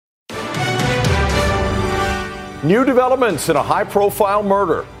New developments in a high-profile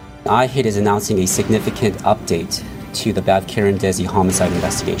murder. iHit is announcing a significant update to the Bev Karen Desi homicide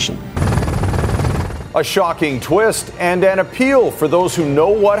investigation. A shocking twist and an appeal for those who know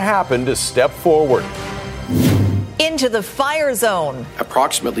what happened to step forward. Into the fire zone.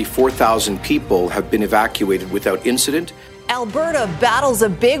 Approximately 4,000 people have been evacuated without incident. Alberta battles a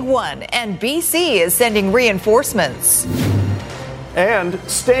big one, and BC is sending reinforcements. And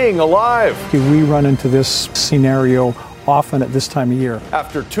staying alive. We run into this scenario often at this time of year.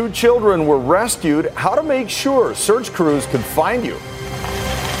 After 2 children were rescued, how to make sure search crews could find you.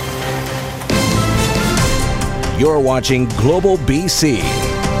 You're watching Global BC.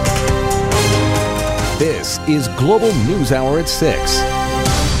 This is Global News Hour at 6.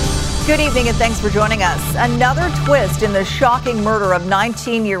 Good evening and thanks for joining us. Another twist in the shocking murder of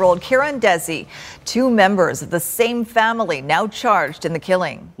 19-year-old Karen Desi. 2 members of the same family now charged in the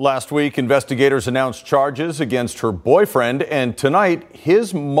killing. Last week, investigators announced charges against her boyfriend, and tonight,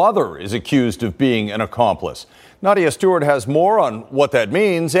 his mother is accused of being an accomplice. Nadia Stewart has more on what that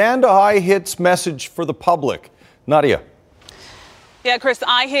means and a iHit's message for the public. Nadia. Yeah, Chris,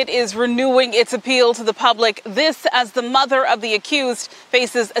 iHit is renewing its appeal to the public. This as the mother of the accused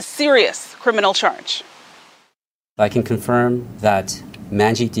faces a serious criminal charge. I can confirm that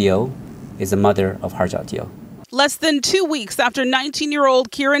Manjeet Dio is the mother of Harjot Dio. Less than 2 weeks after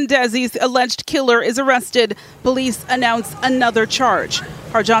 19-year-old Karen Desi's alleged killer is arrested, police announce another charge.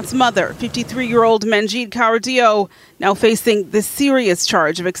 Harjot's mother, 53-year-old Manjeet Kaur Dio, now facing the serious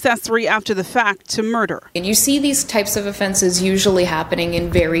charge of accessory after the fact to murder. And you see these types of offenses usually happening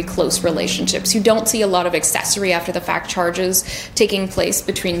in very close relationships. You don't see a lot of accessory after the fact charges taking place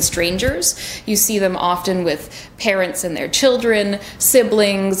between strangers. You see them often with parents and their children,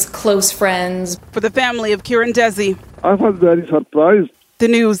 siblings, close friends. For the family of Karen Desi, I was very surprised. The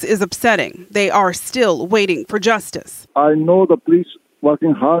news is upsetting. They are still waiting for justice. I know the police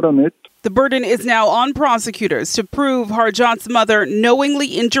working hard on it. The burden is now on prosecutors to prove Harjot's mother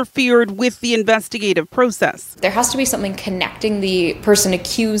knowingly interfered with the investigative process. There has to be something connecting the person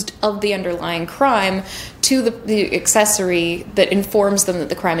accused of the underlying crime to the accessory that informs them that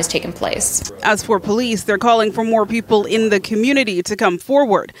the crime has taken place. As for police, they're calling for more people in the community to come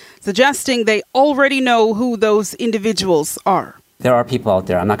forward, suggesting they already know who those individuals are. There are people out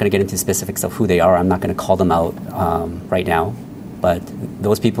there. I'm not going to get into specifics of who they are. I'm not going to call them out right now. But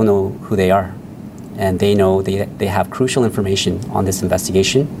those people know who they are, and they know they have crucial information on this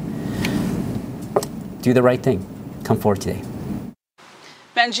investigation. Do the right thing. Come forward today.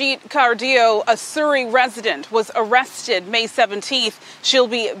 Manjeet Kaur Dio, a Surrey resident, was arrested May 17th. She'll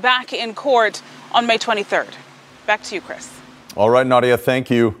be back in court on May 23rd. Back to you, Chris. All right, Nadia,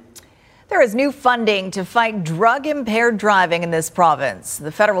 thank you. There is new funding to fight drug-impaired driving in this province.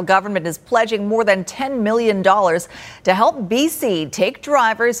 The federal government is pledging more than $10 million to help BC take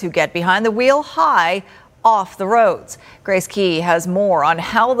drivers who get behind the wheel high off the roads. Grace Key has more on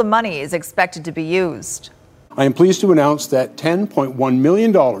how the money is expected to be used. I am pleased to announce that $10.1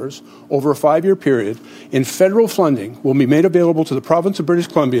 million over a 5-year period in federal funding will be made available to the province of British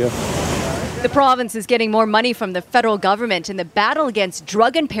Columbia. The province is getting more money from the federal government in the battle against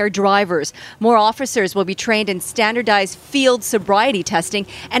drug-impaired drivers. More officers will be trained in standardized field sobriety testing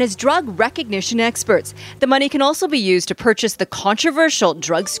and as drug recognition experts. The money can also be used to purchase the controversial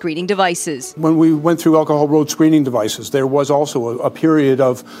drug screening devices. When we went through alcohol road screening devices, there was also a period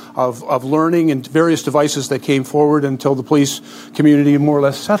of learning and various devices that came forward until the police community more or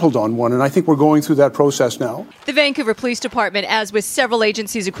less settled on one. And I think we're going through that process now. The Vancouver Police Department, as with several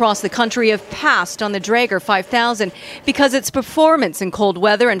agencies across the country, have passed on the Draeger 5000 because its performance in cold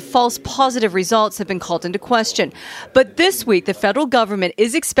weather and false positive results have been called into question. But this week, the federal government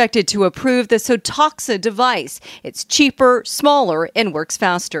is expected to approve the Sotoxa device. It's cheaper, smaller, and works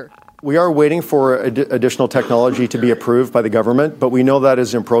faster. We are waiting for additional technology to be approved by the government, but we know that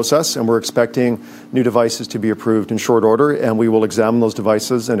is in process, and we're expecting new devices to be approved in short order, and we will examine those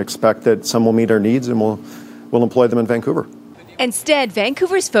devices and expect that some will meet our needs, and we'll employ them in Vancouver. Instead,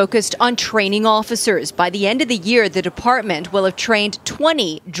 Vancouver's focused on training officers. By the end of the year, the department will have trained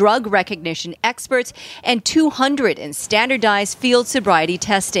 20 drug recognition experts and 200 in standardized field sobriety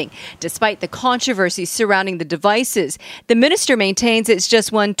testing. Despite the controversy surrounding the devices, the minister maintains it's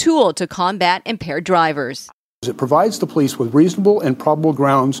just one tool to combat impaired drivers. It provides the police with reasonable and probable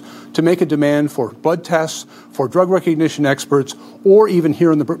grounds to make a demand for blood tests, for drug recognition experts, or even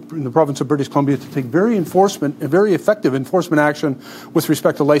here in the province of British Columbia to take very effective enforcement action with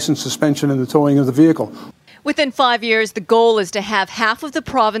respect to license suspension and the towing of the vehicle. Within 5 years, the goal is to have half of the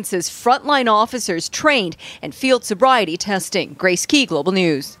province's frontline officers trained in field sobriety testing. Grace Key, Global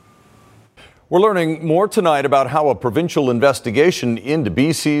News. We're learning more tonight about how a provincial investigation into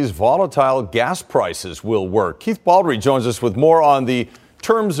BC's volatile gas prices will work. Keith Baldry joins us with more on the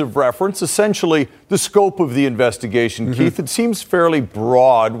terms of reference, essentially the scope of the investigation. Keith, it seems fairly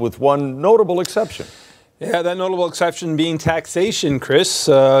broad with one notable exception. Yeah, that notable exception being taxation, Chris.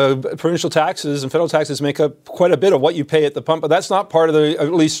 Provincial taxes and federal taxes make up quite a bit of what you pay at the pump, but that's not part of the,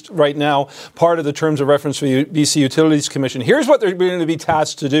 at least right now, part of the terms of reference for the BC Utilities Commission. Here's what they're going to be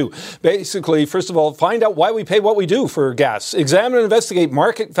tasked to do. Basically, first of all, find out why we pay what we do for gas. Examine and investigate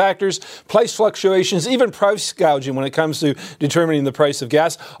market factors, price fluctuations, even price gouging when it comes to determining the price of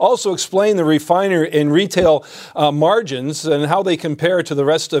gas. Also explain the refiner and retail margins and how they compare to the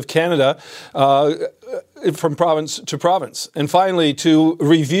rest of Canada. From province to province. And finally, to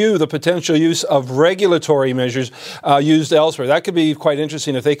review the potential use of regulatory measures used elsewhere. That could be quite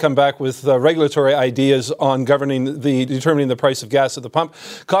interesting if they come back with regulatory ideas on determining the price of gas at the pump.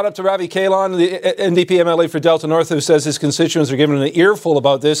 Caught up to Ravi Kahlon, the NDP MLA for Delta North, who says his constituents are given an earful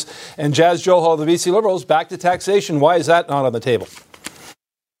about this. And Jas Johal of the BC Liberals, back to taxation. Why is that not on the table?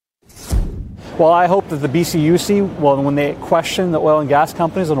 Well, I hope that the BCUC, when they question the oil and gas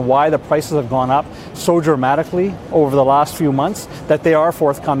companies on why the prices have gone up so dramatically over the last few months, that they are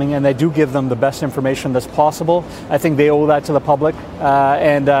forthcoming and they do give them the best information that's possible. I think they owe that to the public,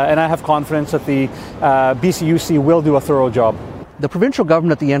 and I have confidence that the BCUC will do a thorough job. The provincial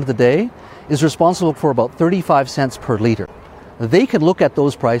government, at the end of the day, is responsible for about 35 cents per litre. They can look at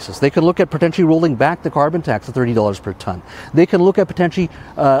those prices. They can look at potentially rolling back the carbon tax to $30 per ton. They can look at potentially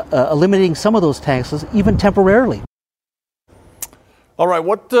eliminating some of those taxes, even temporarily. All right,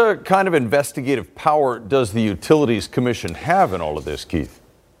 what kind of investigative power does the Utilities Commission have in all of this, Keith?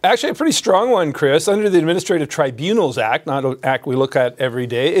 Actually, a pretty strong one, Chris. Under the Administrative Tribunals Act, not an act we look at every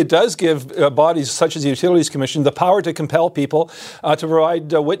day, it does give bodies such as the Utilities Commission the power to compel people to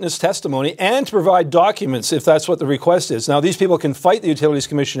provide witness testimony and to provide documents if that's what the request is. Now, these people can fight the Utilities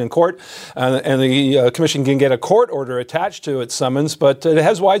Commission in court, and the Commission can get a court order attached to its summons, but it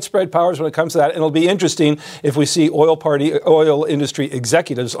has widespread powers when it comes to that, and it'll be interesting if we see oil industry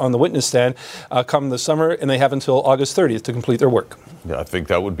executives on the witness stand come the summer, and they have until August 30th to complete their work. Yeah, I think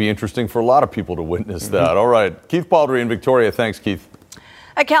that would be interesting for a lot of people to witness that. All right. Keith Baldry in Victoria. Thanks, Keith.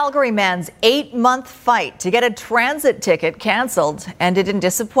 A Calgary man's 8-month fight to get a transit ticket canceled ended in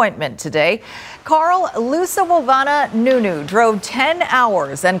disappointment today. Carl Lusawavana Nunu drove 10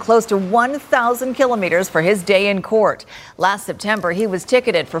 hours and close to 1,000 kilometers for his day in court. Last September, he was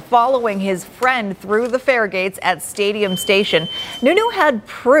ticketed for following his friend through the fare gates at Stadium Station. Nunu had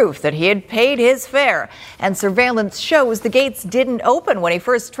proof that he had paid his fare, and surveillance shows the gates didn't open when he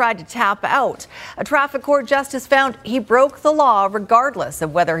first tried to tap out. A traffic court justice found he broke the law regardless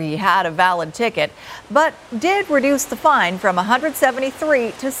of whether he had a valid ticket, but did reduce the fine from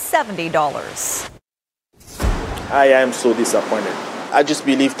 $173 to $70. I am so disappointed. I just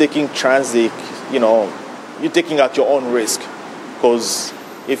believe taking transit, you're taking at your own risk, because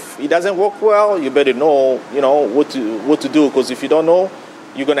if it doesn't work well, you better know, what to do, because if you don't know,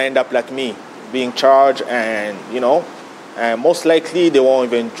 you're going to end up like me, being charged, and, and most likely they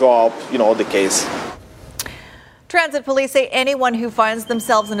won't even drop, the case. Transit police say anyone who finds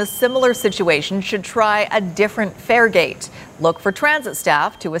themselves in a similar situation should try a different fare gate. Look for transit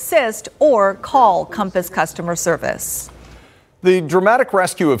staff to assist or call Compass Customer Service. The dramatic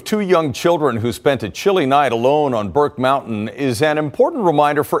rescue of 2 young children who spent a chilly night alone on Burke Mountain is an important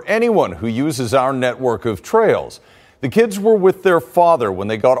reminder for anyone who uses our network of trails. The kids were with their father when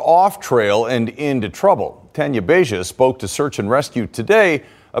they got off trail and into trouble. Tanya Beja spoke to Search and Rescue today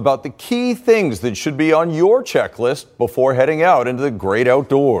about the key things that should be on your checklist before heading out into the great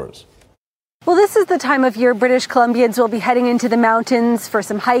outdoors. Well, this is the time of year British Columbians will be heading into the mountains for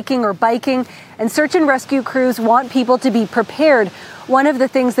some hiking or biking, and search and rescue crews want people to be prepared. One of the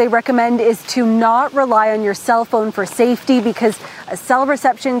things they recommend is to not rely on your cell phone for safety, because cell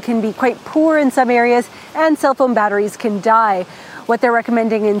reception can be quite poor in some areas and cell phone batteries can die. What they're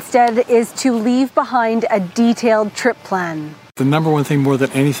recommending instead is to leave behind a detailed trip plan. The number one thing more than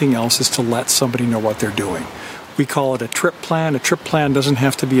anything else is to let somebody know what they're doing. We call it a trip plan. A trip plan doesn't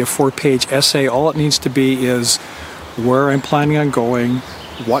have to be a 4-page essay. All it needs to be is where I'm planning on going,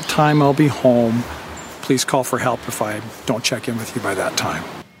 what time I'll be home. Please call for help if I don't check in with you by that time.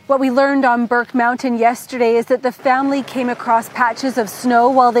 What we learned on Burke Mountain yesterday is that the family came across patches of snow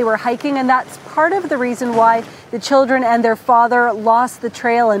while they were hiking, and that's part of the reason why the children and their father lost the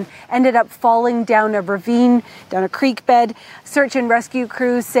trail and ended up falling down a ravine, down a creek bed. Search and rescue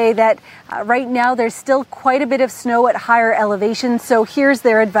crews say that right now there's still quite a bit of snow at higher elevations, so here's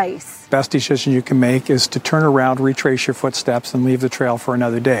their advice. Best decision you can make is to turn around, retrace your footsteps, and leave the trail for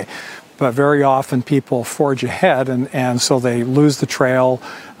another day. but very often people forge ahead, and so they lose the trail,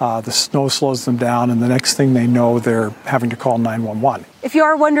 the snow slows them down, and the next thing they know, they're having to call 911. If you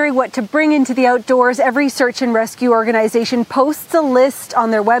are wondering what to bring into the outdoors, every search and rescue organization posts a list on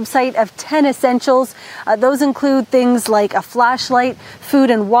their website of 10 essentials. Those include things like a flashlight,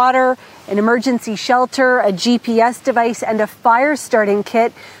 food and water, an emergency shelter, a GPS device, and a fire starting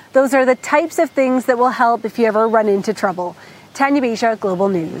kit. Those are the types of things that will help if you ever run into trouble. Tanya Beja, Global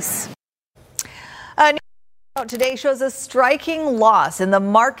News. Today shows a striking loss in the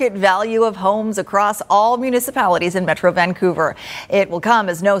market value of homes across all municipalities in Metro Vancouver. It will come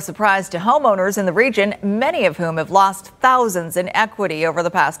as no surprise to homeowners in the region, many of whom have lost thousands in equity over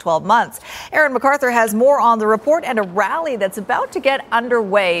the past 12 months. Aaron MacArthur has more on the report and a rally that's about to get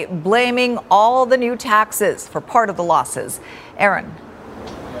underway, blaming all the new taxes for part of the losses. Aaron.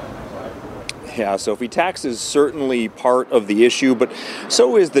 Yeah, Sophie, tax is certainly part of the issue, but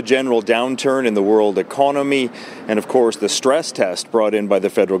so is the general downturn in the world economy and, of course, the stress test brought in by the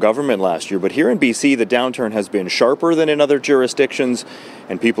federal government last year. But here in BC, the downturn has been sharper than in other jurisdictions,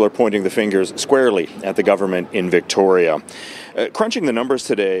 and people are pointing the fingers squarely at the government in Victoria. Crunching the numbers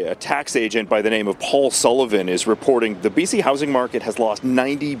today, a tax agent by the name of Paul Sullivan is reporting the BC housing market has lost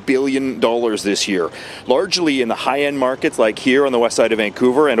 $90 billion this year, largely in the high-end markets like here on the west side of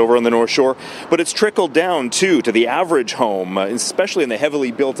Vancouver and over on the North Shore, but it's trickled down too to the average home, especially in the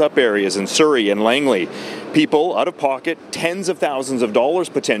heavily built-up areas in Surrey and Langley. People out of pocket tens of thousands of dollars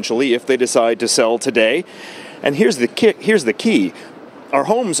potentially if they decide to sell today. And here's the key. Our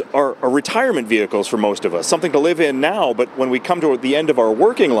homes are retirement vehicles for most of us, something to live in now, but when we come to the end of our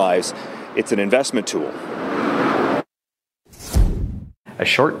working lives, it's an investment tool. A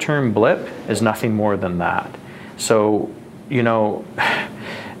short-term blip is nothing more than that. So,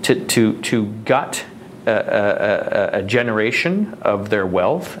 to gut a generation of their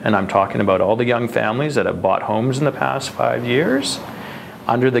wealth, and I'm talking about all the young families that have bought homes in the past 5 years,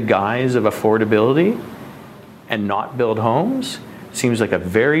 under the guise of affordability and not build homes, seems like a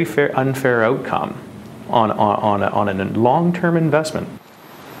very unfair outcome on a long-term investment.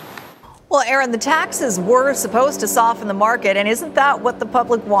 Well, Aaron, the taxes were supposed to soften the market, and isn't that what the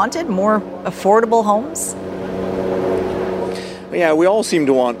public wanted, more affordable homes? Yeah, we all seem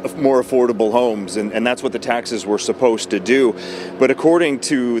to want more affordable homes, and that's what the taxes were supposed to do. But according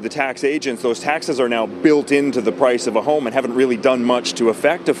to the tax agents, those taxes are now built into the price of a home and haven't really done much to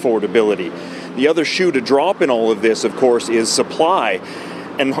affect affordability. The other shoe to drop in all of this, of course, is supply.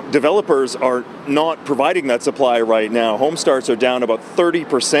 And developers are not providing that supply right now. Home starts are down about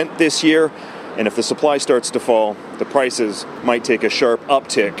 30% this year. And if the supply starts to fall, the prices might take a sharp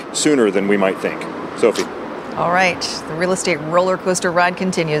uptick sooner than we might think. Sophie. All right. The real estate roller coaster ride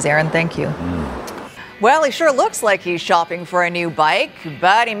continues, Aaron. Thank you. Well, he sure looks like he's shopping for a new bike,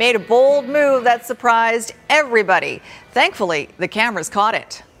 but he made a bold move that surprised everybody. Thankfully, the cameras caught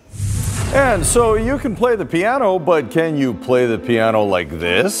it. And so you can play the piano, but can you play the piano like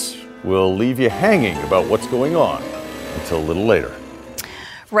this? We'll leave you hanging about what's going on until a little later.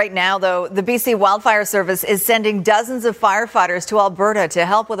 Right now, though, the BC Wildfire Service is sending dozens of firefighters to Alberta to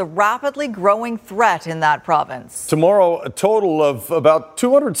help with a rapidly growing threat in that province. Tomorrow, a total of about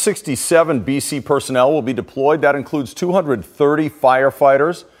 267 BC personnel will be deployed. That includes 230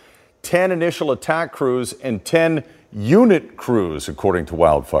 firefighters, 10 initial attack crews, and 10 unit crews, according to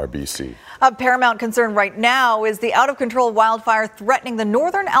Wildfire BC. A paramount concern right now is the out-of-control wildfire threatening the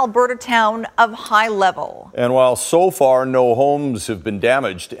northern Alberta town of High Level. And while so far no homes have been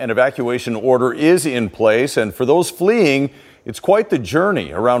damaged, an evacuation order is in place. And for those fleeing, it's quite the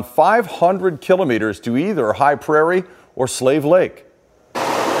journey, around 500 kilometers to either High Prairie or Slave Lake.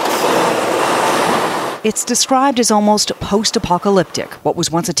 It's described as almost post-apocalyptic. What was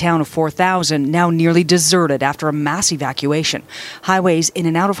once a town of 4,000, now nearly deserted after a mass evacuation. Highways in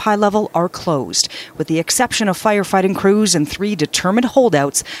and out of High Level are closed. With the exception of firefighting crews and 3 determined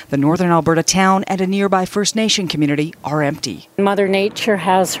holdouts, the northern Alberta town and a nearby First Nation community are empty. Mother Nature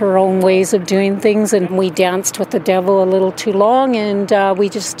has her own ways of doing things, and we danced with the devil a little too long, and we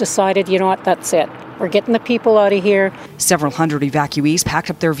just decided, you know what, that's it. We're getting the people out of here. Several hundred evacuees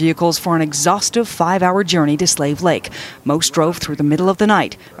packed up their vehicles for an exhaustive 5-hour journey to Slave Lake. Most drove through the middle of the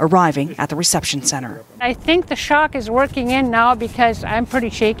night, arriving at the reception center. I think the shock is working in now because I'm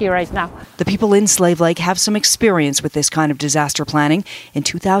pretty shaky right now. The people in Slave Lake have some experience with this kind of disaster planning. In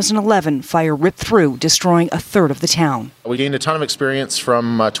 2011, fire ripped through, destroying a third of the town. We gained a ton of experience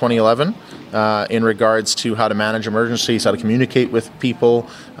from 2011 in regards to how to manage emergencies, how to communicate with people.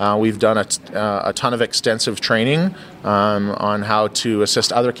 We've done a ton of extensive training on how to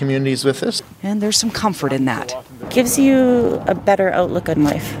assist other communities with this. And there's some comfort in that. gives you a better outlook on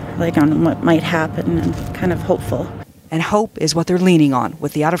life, like on what might happen, and kind of hopeful. And hope is what they're leaning on.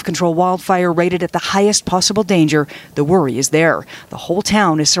 With the out-of-control wildfire rated at the highest possible danger, the worry is there. The whole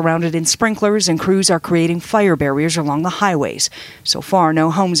town is surrounded in sprinklers, and crews are creating fire barriers along the highways. So far,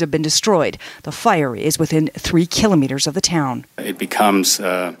 no homes have been destroyed. The fire is within 3 kilometers of the town. It becomes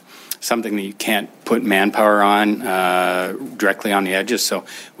something that you can't put manpower on directly on the edges, so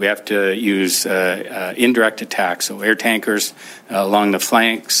we have to use indirect attacks, so air tankers along the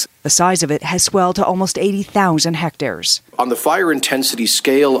flanks. The size of it has swelled to almost 80,000 hectares. On the fire intensity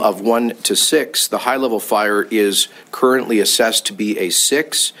scale of 1 to 6, the high-level fire is currently assessed to be a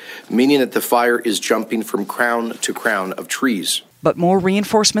 6, meaning that the fire is jumping from crown to crown of trees. But more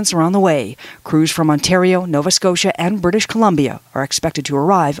reinforcements are on the way. Crews from Ontario, Nova Scotia, and British Columbia are expected to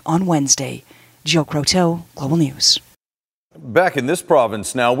arrive on Wednesday. Jill Croteau, Global News. Back in this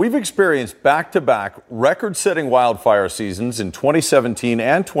province now, we've experienced back-to-back record-setting wildfire seasons in 2017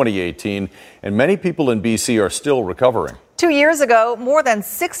 and 2018, and many people in BC are still recovering. 2 years ago, more than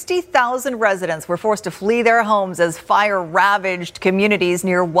 60,000 residents were forced to flee their homes as fire ravaged communities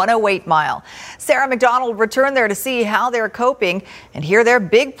near 108 Mile. Sarah McDonald returned there to see how they're coping and hear their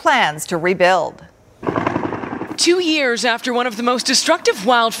big plans to rebuild. 2 years after one of the most destructive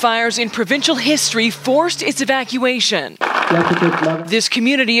wildfires in provincial history forced its evacuation. This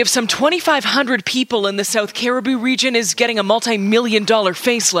community of some 2,500 people in the South Cariboo region is getting a multi-million-dollar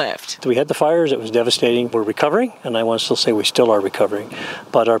facelift. We had the fires. It was devastating. We're recovering, and I want to still say we still are recovering.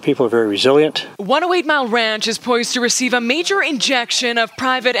 But our people are very resilient. 108 Mile Ranch is poised to receive a major injection of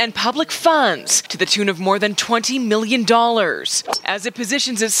private and public funds to the tune of more than $20 million as it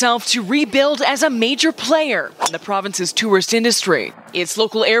positions itself to rebuild as a major player in the province's tourist industry. Its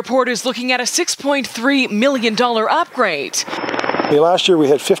local airport is looking at a $6.3 million upgrade. Last year we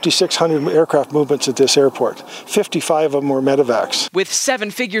had 5,600 aircraft movements at this airport. 55 of them were medevacs. With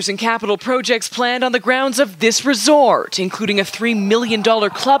 7 figures in capital projects planned on the grounds of this resort, including a $3 million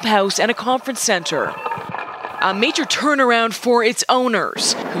clubhouse and a conference center. A major turnaround for its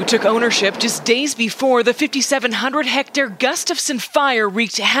owners, who took ownership just days before the 5,700-hectare Gustafson fire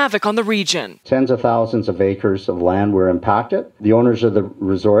wreaked havoc on the region. Tens of thousands of acres of land were impacted. The owners of the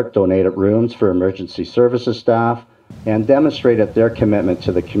resort donated rooms for emergency services staff and demonstrated their commitment to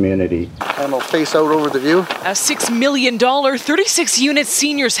the community. And we'll face out over the view. A $6 million, 36-unit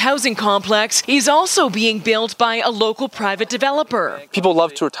seniors housing complex is also being built by a local private developer. People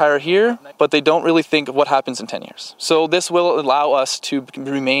love to retire here, but they don't really think of what happens in 10 years. So this will allow us to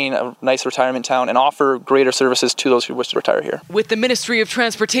remain a nice retirement town and offer greater services to those who wish to retire here. With the Ministry of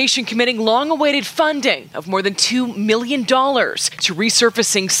Transportation committing long-awaited funding of more than $2 million to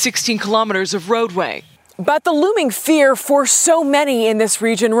resurfacing 16 kilometers of roadway. But the looming fear for so many in this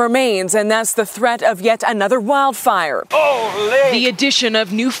region remains, and that's the threat of yet another wildfire. The addition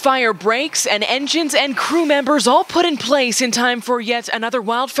of new fire breaks and engines and crew members all put in place in time for yet another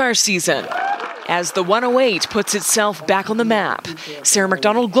wildfire season. As the 108 puts itself back on the map. Sarah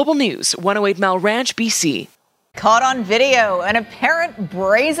McDonald, Global News, 108 Mile Ranch, BC. Caught on video, an apparent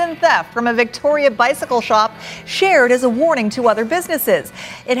brazen theft from a Victoria bicycle shop shared as a warning to other businesses.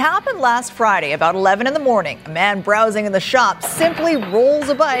 It happened last Friday about 11 in the morning. A man browsing in the shop simply rolls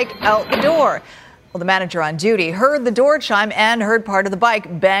a bike out the door. Well, the manager on duty heard the door chime and heard part of the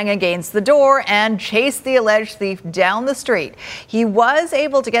bike bang against the door and chased the alleged thief down the street. He was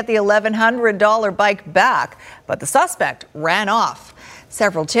able to get the $1,100 bike back, but the suspect ran off.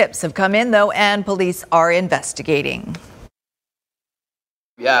 Several tips have come in, though, and police are investigating.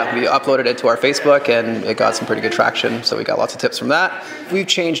 Yeah, we uploaded it to our Facebook and it got some pretty good traction, so we got lots of tips from that. We've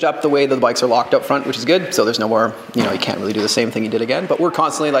changed up the way that the bikes are locked up front, which is good, so there's no more, you can't really do the same thing you did again. But we're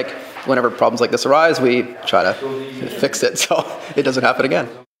constantly, whenever problems like this arise, we try to fix it so it doesn't happen again.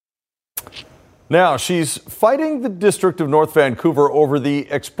 Now, she's fighting the District of North Vancouver over the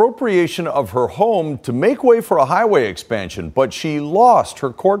expropriation of her home to make way for a highway expansion, but she lost her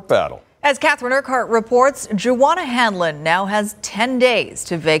court battle. As Catherine Urquhart reports, Juana Hanlon now has 10 days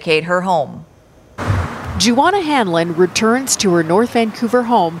to vacate her home. Juana Hanlon returns to her North Vancouver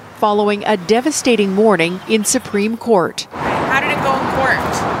home following a devastating morning in Supreme Court. How did it go in court?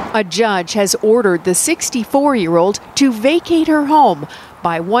 A judge has ordered the 64-year-old to vacate her home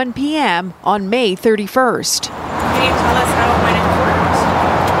by 1 p.m. on May 31st. Can you tell us how it went in court?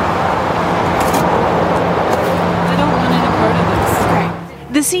 I don't want any part of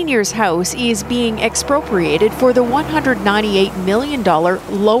this. The senior's house is being expropriated for the $198 million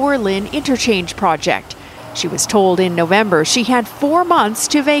Lower Lynn Interchange project. She was told in November she had 4 months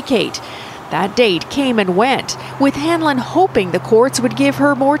to vacate. That date came and went, with Hanlon hoping the courts would give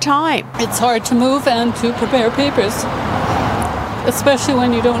her more time. It's hard to move and to prepare papers, especially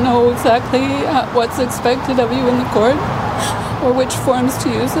when you don't know exactly what's expected of you in the court or which forms to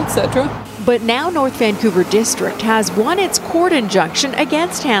use, etc. But now North Vancouver District has won its court injunction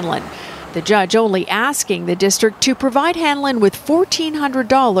against Hanlon. The judge only asking the district to provide Hanlon with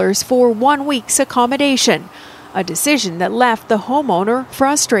 $1,400 for 1 week's accommodation, a decision that left the homeowner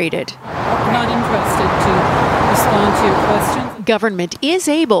frustrated. I'm not interested to respond to your question. Government is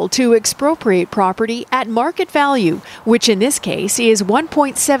able to expropriate property at market value, which in this case is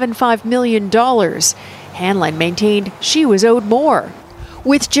 $1.75 million. Hanlon maintained she was owed more.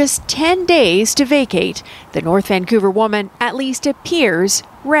 With just 10 days to vacate, the North Vancouver woman at least appears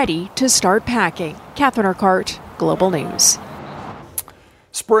ready to start packing. Catherine Urquhart, Global News.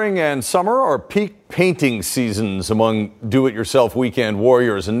 Spring and summer are peak painting seasons among do-it-yourself weekend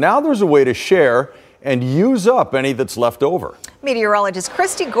warriors, and now there's a way to share and use up any that's left over. Meteorologist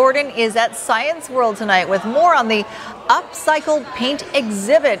Christy Gordon is at Science World tonight with more on the upcycled paint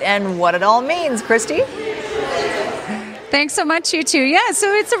exhibit and what it all means. Christy? Thanks so much, you two. Yeah,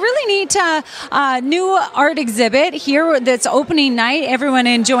 so it's a really neat new art exhibit here that's opening night. Everyone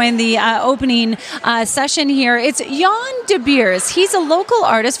enjoying the opening session here. It's Jan De Beers. He's a local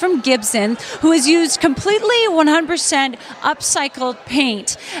artist from Gibson who has used completely 100% upcycled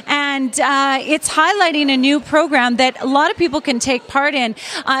paint. And it's highlighting a new program that a lot of people can take part in.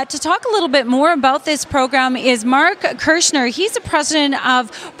 To talk a little bit more about this program is Mark Kirshner. He's the president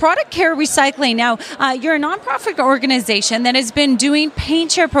of Product Care Recycling. Now, you're a nonprofit organization that has been doing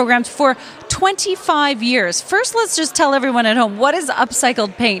paint share programs for 25 years. First, let's just tell everyone at home, what is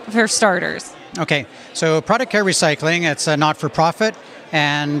upcycled paint for starters? Okay, so Product Care Recycling, it's a not-for-profit,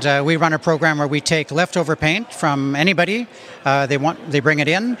 and we run a program where we take leftover paint from anybody. They bring it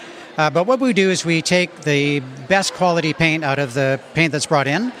in. But what we do is we take the best quality paint out of the paint that's brought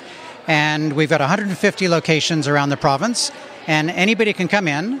in, and we've got 150 locations around the province, and anybody can come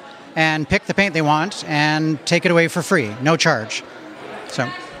in and pick the paint they want and take it away for free, no charge.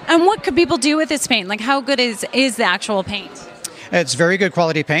 And what could people do with this paint? Like, how good is the actual paint? It's very good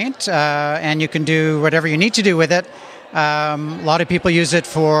quality paint, and you can do whatever you need to do with it. A lot of people use it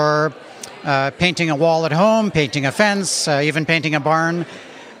for painting a wall at home, painting a fence, even painting a barn.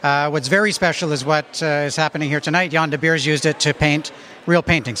 What's very special is what is happening here tonight. Jan De Beers used it to paint real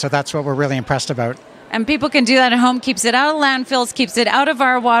paintings, so that's what we're really impressed about. And people can do that at home, keeps it out of landfills, keeps it out of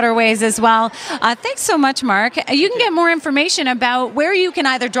our waterways as well. Thanks so much, Mark. You can get more information about where you can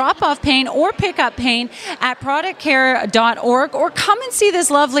either drop off paint or pick up paint at productcare.org, or come and see this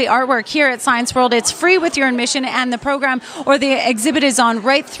lovely artwork here at Science World. It's free with your admission, and the program or the exhibit is on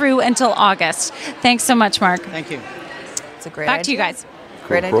right through until August. Thanks so much, Mark. Thank you. It's a great idea. Back to you guys.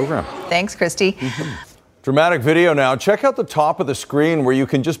 Great program. Thanks, Christy. Dramatic video now. Check out the top of the screen where you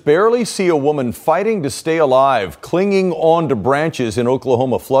can just barely see a woman fighting to stay alive, clinging on to branches in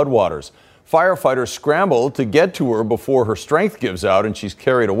Oklahoma floodwaters. Firefighters scrambled to get to her before her strength gives out and she's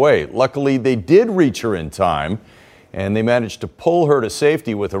carried away. Luckily, they did reach her in time, and they managed to pull her to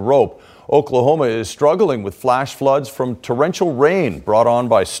safety with a rope. Oklahoma is struggling with flash floods from torrential rain brought on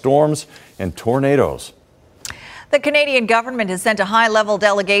by storms and tornadoes. The Canadian government has sent a high-level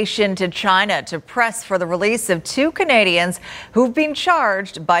delegation to China to press for the release of 2 Canadians who've been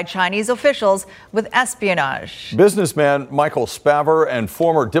charged by Chinese officials with espionage. Businessman Michael Spavor and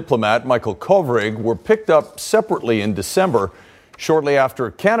former diplomat Michael Kovrig were picked up separately in December, shortly after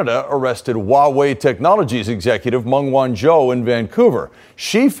Canada arrested Huawei Technologies executive Meng Wanzhou in Vancouver.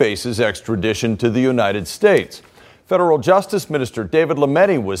 She faces extradition to the United States. Federal Justice Minister David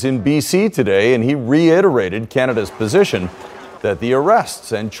Lametti was in BC today, and he reiterated Canada's position that the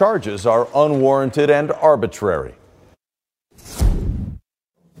arrests and charges are unwarranted and arbitrary.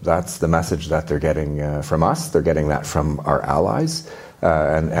 That's the message that they're getting from us. They're getting that from our allies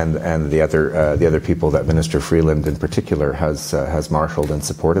and the other people that Minister Freeland in particular has marshaled in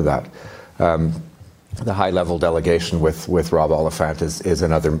support of that. The high-level delegation with Rob Oliphant is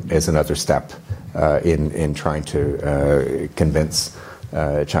another step in trying to convince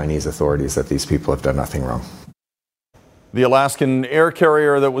Chinese authorities that these people have done nothing wrong. The Alaskan air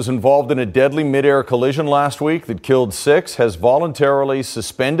carrier that was involved in a deadly mid-air collision last week that killed 6 has voluntarily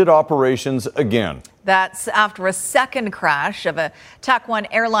suspended operations again. That's after a second crash of a TAC 1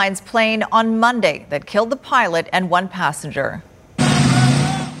 Airlines plane on Monday that killed the pilot and 1 passenger.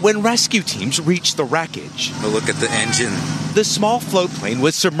 When rescue teams reached the wreckage, a look at the engine. The small float plane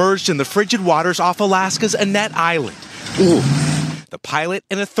was submerged in the frigid waters off Alaska's Annette Island. Ooh. The pilot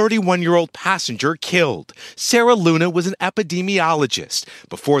and a 31-year-old passenger killed. Sarah Luna was an epidemiologist.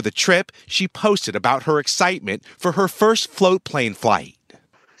 Before the trip, she posted about her excitement for her first float plane flight.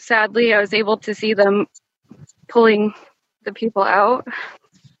 Sadly, I was able to see them pulling the people out.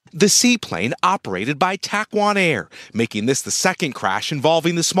 The seaplane operated by TAC One Air, making this the second crash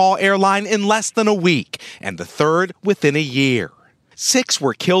involving the small airline in less than a week, and the third within a year. 6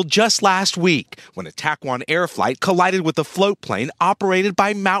 were killed just last week when a TAC One Air flight collided with a float plane operated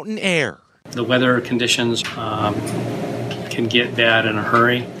by Mountain Air. The weather conditions can get bad in a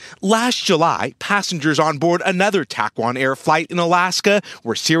hurry. Last July, passengers on board another TAC One Air flight in Alaska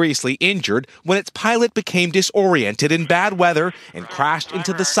were seriously injured when its pilot became disoriented in bad weather and crashed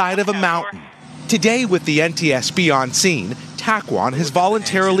into the side of a mountain. Today, with the NTSB on scene, TAC One has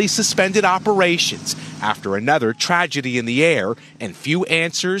voluntarily suspended operations after another tragedy in the air and few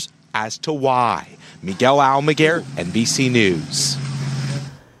answers as to why. Miguel Almaguer, NBC News.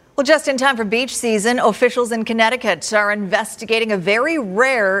 Well, just in time for beach season, officials in Connecticut are investigating a very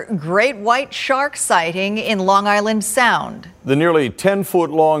rare great white shark sighting in Long Island Sound. The nearly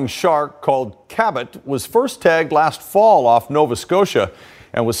 10-foot-long shark called Cabot was first tagged last fall off Nova Scotia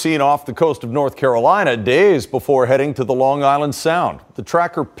and was seen off the coast of North Carolina days before heading to the Long Island Sound. The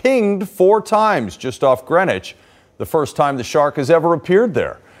tracker pinged 4 times just off Greenwich, the first time the shark has ever appeared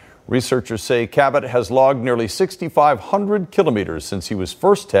there. Researchers say Cabot has logged nearly 6,500 kilometers since he was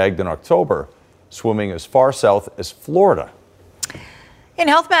first tagged in October, swimming as far south as Florida. In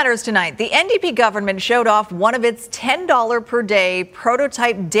Health Matters tonight, the NDP government showed off one of its $10 per day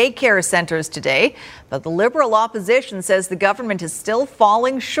prototype daycare centers today, but the Liberal opposition says the government is still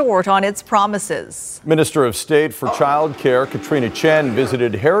falling short on its promises. Minister of State for Child Care Katrina Chen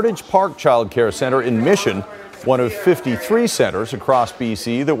visited Heritage Park Child Care Center in Mission, one of 53 centers across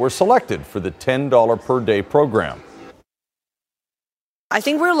BC that were selected for the $10 per day program. I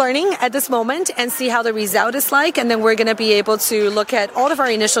think we're learning at this moment and see how the result is like, and then we're going to be able to look at all of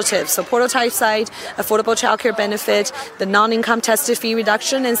our initiatives, so prototype site, affordable childcare benefit, the non-income tested fee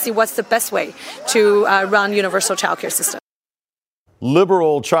reduction, and see what's the best way to run universal childcare system.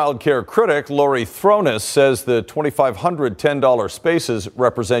 Liberal childcare critic Laurie Thronis says the 2,500 $10 spaces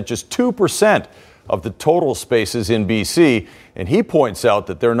represent just 2% of the total spaces in BC, and he points out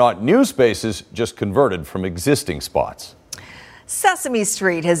that they're not new spaces, just converted from existing spots. Sesame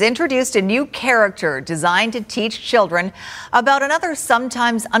Street has introduced a new character designed to teach children about another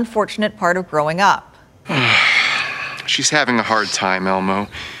sometimes unfortunate part of growing up. She's having a hard time, Elmo,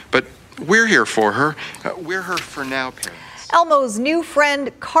 but we're here for her. We're her for now parents. Elmo's new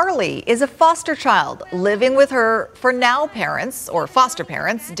friend, Carly, is a foster child living with her for now parents, or foster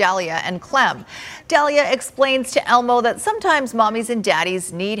parents, Dahlia and Clem. Dahlia explains to Elmo that sometimes mommies and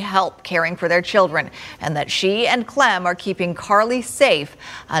daddies need help caring for their children, and that she and Clem are keeping Carly safe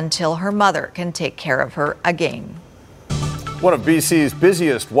until her mother can take care of her again. One of BC's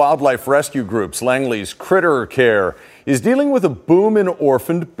busiest wildlife rescue groups, Langley's Critter Care, is dealing with a boom in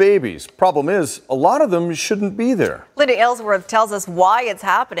orphaned babies. Problem is, a lot of them shouldn't be there. Linda Aylesworth tells us why it's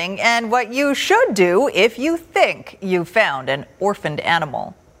happening and what you should do if you think you found an orphaned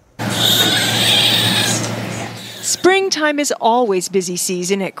animal. Springtime is always busy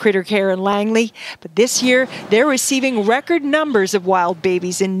season at Critter Care in Langley, but this year they're receiving record numbers of wild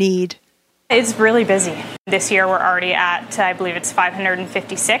babies in need. It's really busy. This year we're already at, I believe it's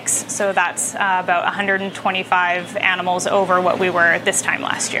 556, so that's about 125 animals over what we were this time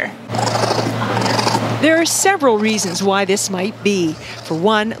last year. There are several reasons why this might be. For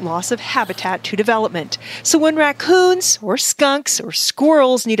one, loss of habitat to development. So when raccoons or skunks or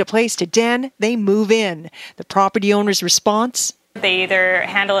squirrels need a place to den, they move in. The property owner's response? They either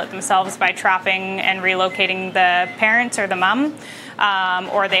handle it themselves by trapping and relocating the parent or the mom,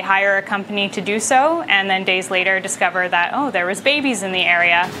 or they hire a company to do so, and then days later discover that, oh, there was babies in the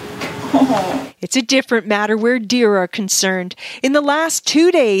area. It's a different matter where deer are concerned. In the last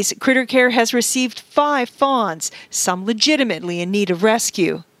 2 days, Critter Care has received 5 fawns, some legitimately in need of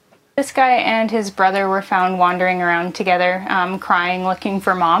rescue. This guy and his brother were found wandering around together, crying, looking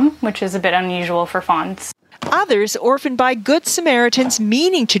for mom, which is a bit unusual for fawns. Others orphaned by Good Samaritans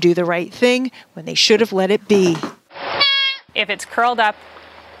meaning to do the right thing when they should have let it be. If it's curled up,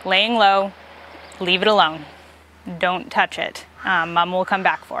 laying low, leave it alone. Don't touch it. Mom will come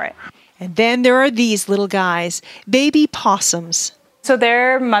back for it. And then there are these little guys, baby possums. So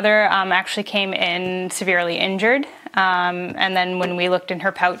their mother actually came in severely injured. And then when we looked in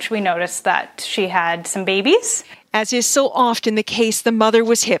her pouch, we noticed that she had some babies. As is so often the case, the mother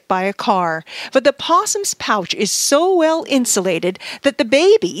was hit by a car. But the possum's pouch is so well insulated that the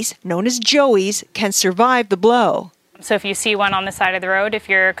babies, known as joeys, can survive the blow. So if you see one on the side of the road, if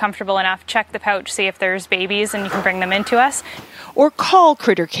you're comfortable enough, check the pouch, see if there's babies, and you can bring them into us. Or call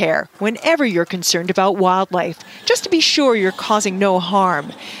Critter Care whenever you're concerned about wildlife, just to be sure you're causing no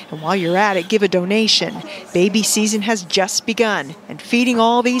harm. And while you're at it, give a donation. Baby season has just begun, and feeding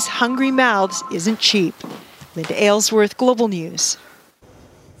all these hungry mouths isn't cheap. Linda Aylesworth, Global News.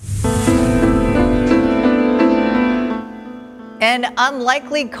 An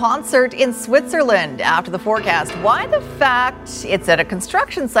unlikely concert in Switzerland after the forecast. Why the fact it's at a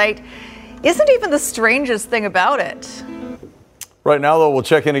construction site isn't even the strangest thing about it. Right now, though, we'll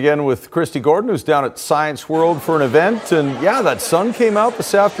check in again with Christy Gordon, who's down at Science World for an event. And yeah, that sun came out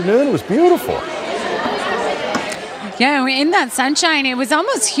this afternoon. It was beautiful. Yeah, in that sunshine, it was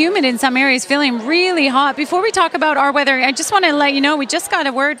almost humid in some areas, feeling really hot. Before we talk about our weather, I just want to let you know, we just got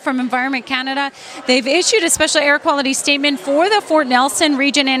a word from Environment Canada. They've issued a special air quality statement for the Fort Nelson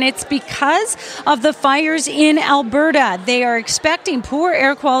region, and it's because of the fires in Alberta. They are expecting poor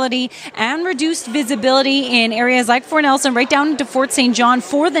air quality and reduced visibility in areas like Fort Nelson, right down into Fort St. John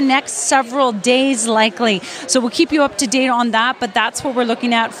for the next several days, likely. So we'll keep you up to date on that, but that's what we're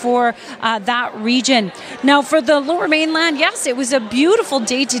looking at for that region. Now, for the Lower Mainland, yes, it was a beautiful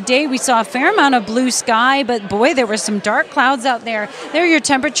day today. We saw a fair amount of blue sky, but boy, there were some dark clouds out there. There are your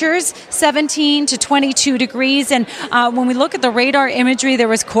temperatures, 17 to 22 degrees. And when we look at the radar imagery, there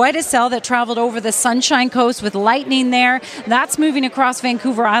was quite a cell that traveled over the Sunshine Coast with lightning there. That's moving across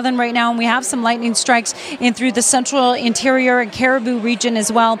Vancouver Island right now, and we have some lightning strikes in through the central interior and Caribou region as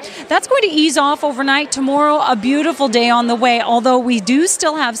well. That's going to ease off overnight. Tomorrow, a beautiful day on the way, although we do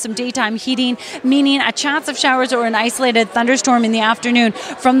still have some daytime heating, meaning a chance of showers or an isolated thunderstorm in the afternoon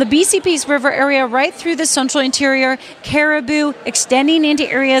from the BC Peace River area right through the central interior, Caribou, extending into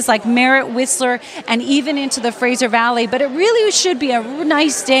areas like Merritt, Whistler, and even into the Fraser Valley. But it really should be a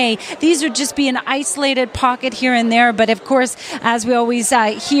nice day. These would just be an isolated pocket here and there. But of course, as we always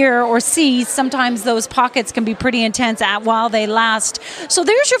hear or see, sometimes those pockets can be pretty intense while they last. So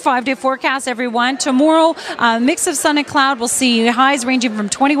there's your 5-day forecast, everyone. Tomorrow, mix of sun and cloud. We'll see highs ranging from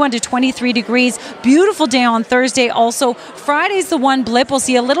 21 to 23 degrees. Beautiful day on Thursday. Also, Friday's the one blip. We'll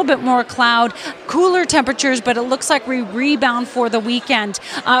see a little bit more cloud, cooler temperatures, but it looks like we rebound for the weekend.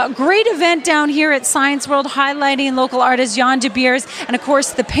 Great event down here at Science World, highlighting local artist Jan de Beers, and of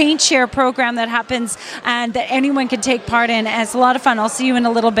course the Paint Share program that happens and that anyone can take part in. And it's a lot of fun. I'll see you in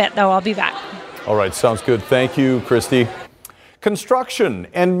a little bit, though. I'll be back. All right, sounds good. Thank you, Christy. Construction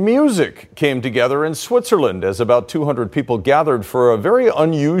and music came together in Switzerland as about 200 people gathered for a very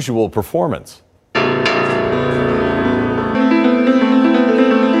unusual performance.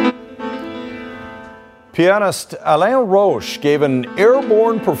 Pianist Alain Roche gave an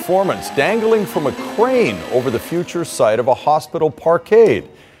airborne performance dangling from a crane over the future site of a hospital parkade.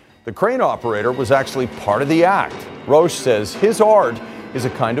 The crane operator was actually part of the act. Roche says his art is a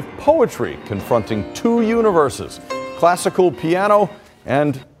kind of poetry confronting two universes, classical piano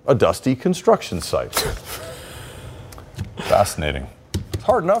and a dusty construction site. Fascinating. It's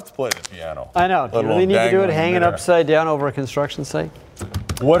hard enough to play the piano. I know. Do you really need to do it hanging upside down over a construction site?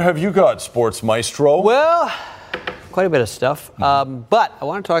 What have you got, Sports Maestro? Well, quite a bit of stuff. But I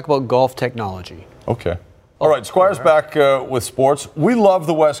want to talk about golf technology. Okay. All right, Squire's back with sports. We love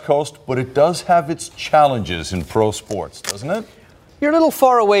the West Coast, but it does have its challenges in pro sports, doesn't it? You're a little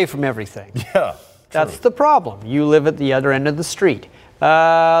far away from everything. Yeah. That's the problem. You live at the other end of the street.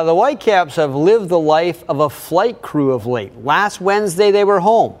 The Whitecaps have lived the life of a flight crew of late. Last Wednesday, they were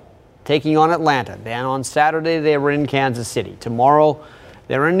home, taking on Atlanta. Then on Saturday, they were in Kansas City. Tomorrow,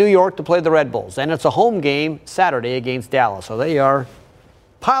 they're in New York to play the Red Bulls. And it's a home game Saturday against Dallas. So they are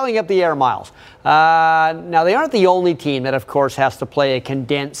piling up the air miles. Now, they aren't the only team that, of course, has to play a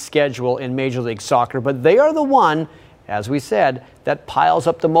condensed schedule in Major League Soccer, but they are the one, as we said, that piles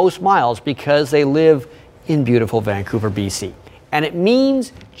up the most miles because they live in beautiful Vancouver, BC. And it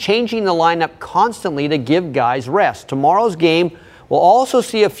means changing the lineup constantly to give guys rest. Tomorrow's game will also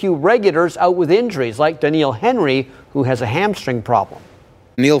see a few regulars out with injuries, like Daniil Henry, who has a hamstring problem.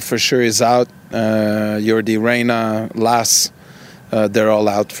 Neil for sure is out. Jordi Reyna, Lass, they're all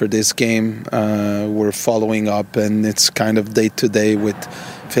out for this game. We're following up, and it's kind of day-to-day with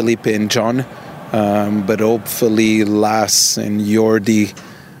Felipe and John. But hopefully Lass and Jordi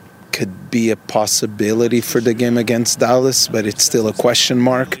could be a possibility for the game against Dallas, but it's still a question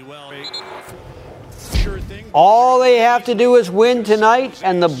mark. All they have to do is win tonight,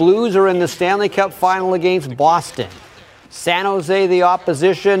 and the Blues are in the Stanley Cup final against Boston. San Jose, the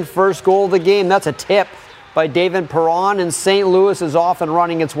opposition, first goal of the game. That's a tip by David Perron, and St. Louis is off and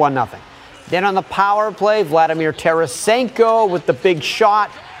running. It's 1-0. Then on the power play, Vladimir Tarasenko with the big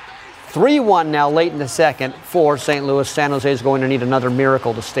shot. 3-1 now late in the second for St. Louis. San Jose is going to need another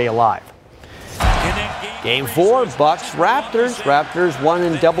miracle to stay alive. Game 4, Bucks-Raptors. Raptors won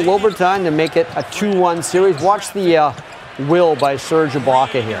in double overtime to make it a 2-1 series. Watch the will by Serge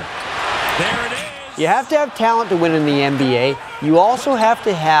Ibaka here. You have to have talent to win in the NBA. You also have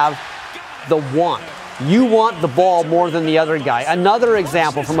to have the want. You want the ball more than the other guy. Another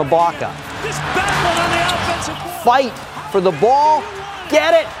example from Ibaka. Fight for the ball.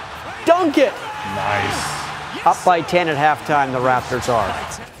 Get it. Dunk it. Nice. Up by 10 at halftime, the Raptors are.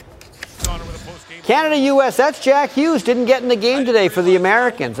 Canada-US, that's Jack Hughes. Didn't get in the game today for the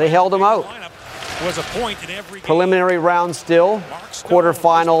Americans. They held him out. Preliminary round still.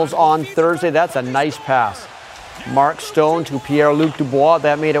 Quarterfinals on Thursday. That's a nice pass. Mark Stone to Pierre-Luc Dubois.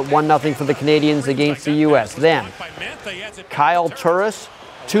 That made it 1-0 for the Canadians against the U.S. Then Kyle Turris,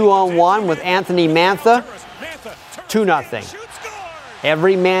 2-on-1 with Anthony Mantha. 2-0.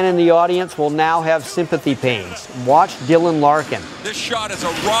 Every man in the audience will now have sympathy pains. Watch Dylan Larkin. This shot is a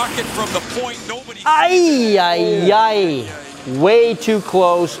rocket from the point. Nobody. Ay, ay, ay. Way too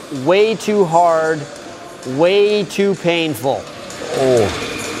close, way too hard, way too painful. Oh.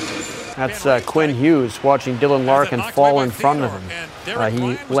 That's Quinn Hughes watching Dylan Larkin fall in front of him.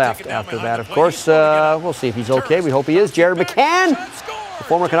 He left after that. Of course, we'll see if he's okay. We hope he is. Jared McCann, the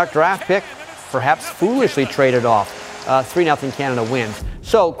former Canuck draft pick, perhaps foolishly traded off. 3-0 Canada wins.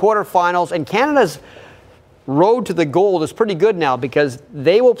 So quarterfinals, and Canada's road to the gold is pretty good now because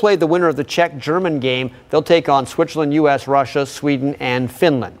they will play the winner of the Czech-German game. They'll take on Switzerland, US, Russia, Sweden, and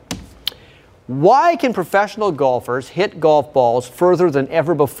Finland. Why can professional golfers hit golf balls further than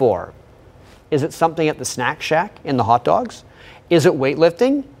ever before? Is it something at the snack shack in the hot dogs? Is it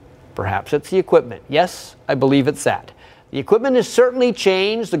weightlifting? Perhaps it's the equipment. Yes, I believe it's that. The equipment has certainly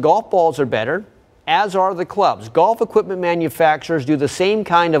changed. The golf balls are better, as are the clubs. Golf equipment manufacturers do the same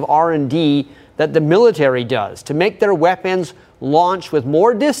kind of R&D that the military does to make their weapons launch with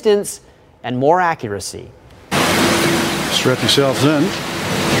more distance and more accuracy. Strap yourselves in.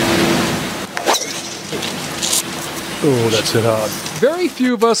 Oh, that's hit hard. Very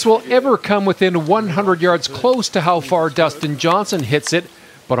few of us will ever come within 100 yards close to how far Dustin Johnson hits it,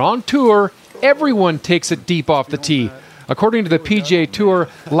 but on tour, everyone takes it deep off the tee. According to the PGA Tour,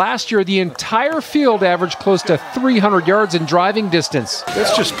 last year the entire field averaged close to 300 yards in driving distance.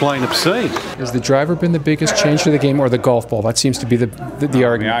 That's just plain obscene. Has the driver been the biggest change to the game or the golf ball? That seems to be the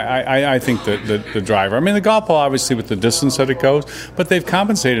argument. I think that the driver. I mean, the golf ball, obviously, with the distance that it goes, but they've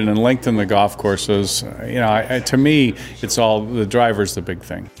compensated and lengthened the golf courses. To me, it's all the driver's the big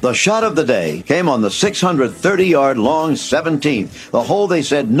thing. The shot of the day came on the 630-yard long 17th, the hole they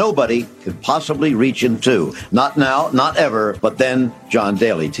said nobody could possibly reach into. Not now, not ever, but then John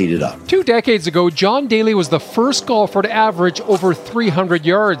Daly teed it up. 2 decades ago, John Daly was the first golfer to average over 300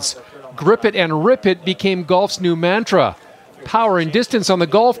 yards. Grip it and rip it became golf's new mantra. Power and distance on the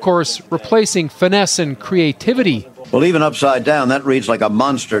golf course replacing finesse and creativity. Well, even upside down, that reads like a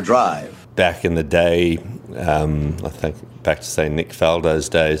monster drive. Back in the day, I think back to say Nick Faldo's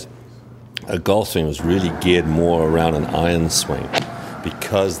days, a golf swing was really geared more around an iron swing,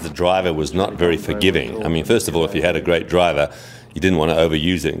 because the driver was not very forgiving. I mean, first of all, if you had a great driver, you didn't want to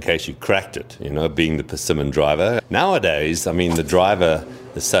overuse it in case you cracked it, being the Persimmon driver. Nowadays, I mean, the driver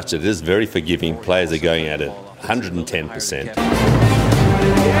is such that it is very forgiving. Players are going at it 110%.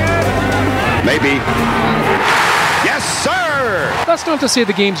 Maybe. Yes, sir! That's not to say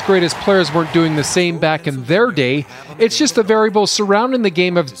the game's greatest players weren't doing the same back in their day. It's just the variables surrounding the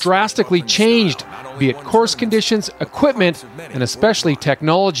game have drastically changed, be it course conditions, equipment, and especially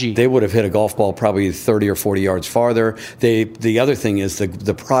technology. They would have hit a golf ball probably 30 or 40 yards farther. The other thing is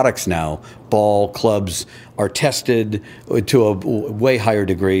the products now, ball, clubs, are tested to a way higher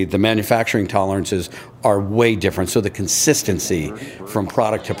degree. The manufacturing tolerances are way different. So the consistency from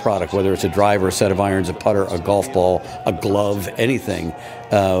product to product, whether it's a driver, a set of irons, a putter, a golf ball, a glove, anything,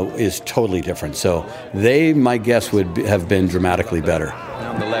 is totally different. So they, my guess, would have been dramatically better.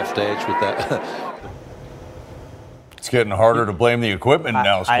 On the left edge with that. It's getting harder to blame the equipment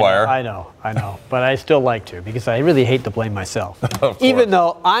now, Squire. I know. But I still like to, because I really hate to blame myself. Even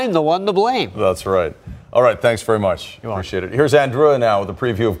though I'm the one to blame. That's right. All right, thanks very much. Appreciate it. Here's Andrea now with a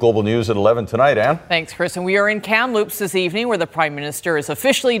preview of Global News at 11 tonight, Ann. Thanks, Chris. And we are in Kamloops this evening, where the Prime Minister is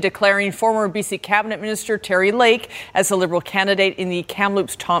officially declaring former BC Cabinet Minister Terry Lake as the Liberal candidate in the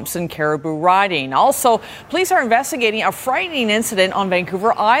Kamloops-Thompson Caribou riding. Also, police are investigating a frightening incident on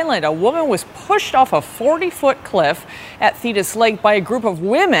Vancouver Island. A woman was pushed off a 40-foot cliff at Thetis Lake by a group of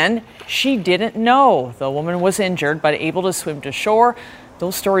women she didn't know. The woman was injured but able to swim to shore.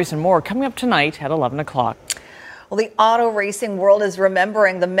 Those stories and more coming up tonight at 11 o'clock. Well, the auto racing world is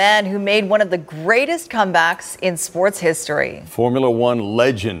remembering the man who made one of the greatest comebacks in sports history. Formula One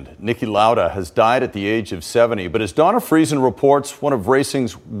legend Niki Lauda has died at the age of 70, but as Donna Friesen reports, one of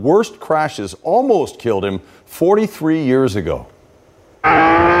racing's worst crashes almost killed him 43 years ago.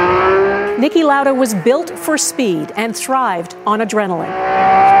 Niki Lauda was built for speed and thrived on adrenaline.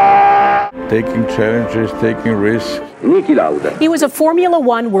 Taking challenges, taking risks. Niki Lauda. He was a Formula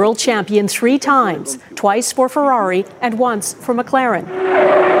One world champion 3 times, twice for Ferrari and once for McLaren.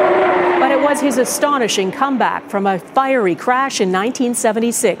 But it was his astonishing comeback from a fiery crash in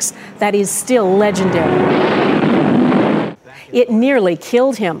 1976 that is still legendary. It nearly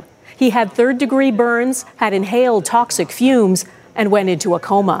killed him. He had third-degree burns, had inhaled toxic fumes, and went into a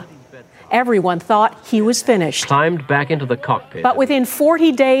coma. Everyone thought he was finished. Climbed back into the cockpit. But within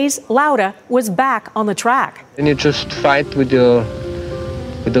 40 days, Lauda was back on the track. And you just fight with the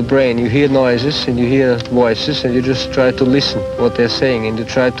brain. You hear noises and you hear voices and you just try to listen what they're saying and you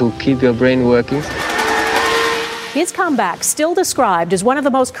try to keep your brain working. His comeback, still described as one of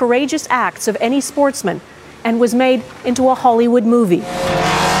the most courageous acts of any sportsman, and was made into a Hollywood movie.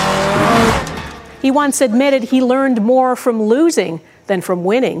 He once admitted he learned more from losing than from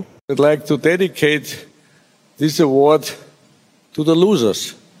winning. I'd like to dedicate this award to the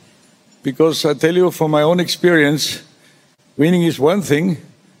losers, because I tell you from my own experience, winning is one thing,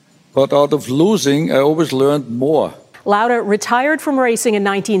 but out of losing, I always learned more. Lauda retired from racing in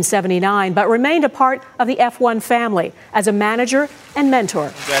 1979, but remained a part of the F1 family as a manager and mentor.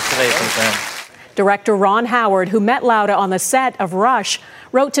 Congratulations, man. Director Ron Howard, who met Lauda on the set of Rush,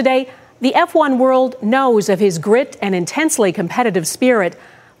 wrote today, "The F1 world knows of his grit and intensely competitive spirit,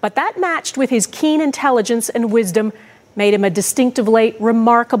 but that matched with his keen intelligence and wisdom made him a distinctively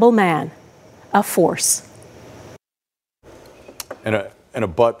remarkable man, a force." And a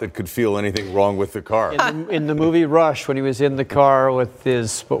butt that could feel anything wrong with the car. In the movie Rush, when he was in the car with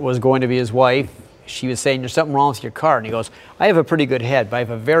what was going to be his wife, she was saying, "There's something wrong with your car." And he goes, "I have a pretty good head, but I have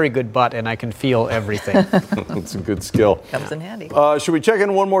a very good butt, and I can feel everything." That's a good skill. Comes in handy. Should we check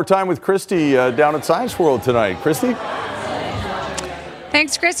in one more time with Christy down at Science World tonight? Christy?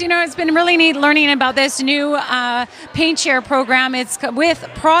 Thanks, Chris. You know, it's been really neat learning about this new paint share program. It's with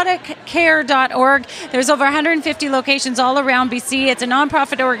productcare.org. There's over 150 locations all around BC. It's a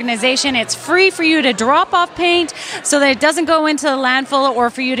nonprofit organization. It's free for you to drop off paint so that it doesn't go into the landfill, or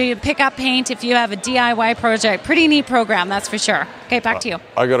for you to pick up paint if you have a DIY project. Pretty neat program, that's for sure. Okay, back to you.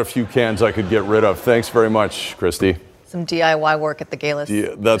 I got a few cans I could get rid of. Thanks very much, Christy. Some DIY work at the Galis. Yeah,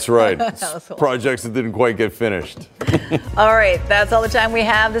 that's right. Projects that didn't quite get finished. All right, that's all the time we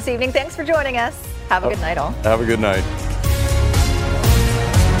have this evening. Thanks for joining us. Have a good night, all. Have a good night.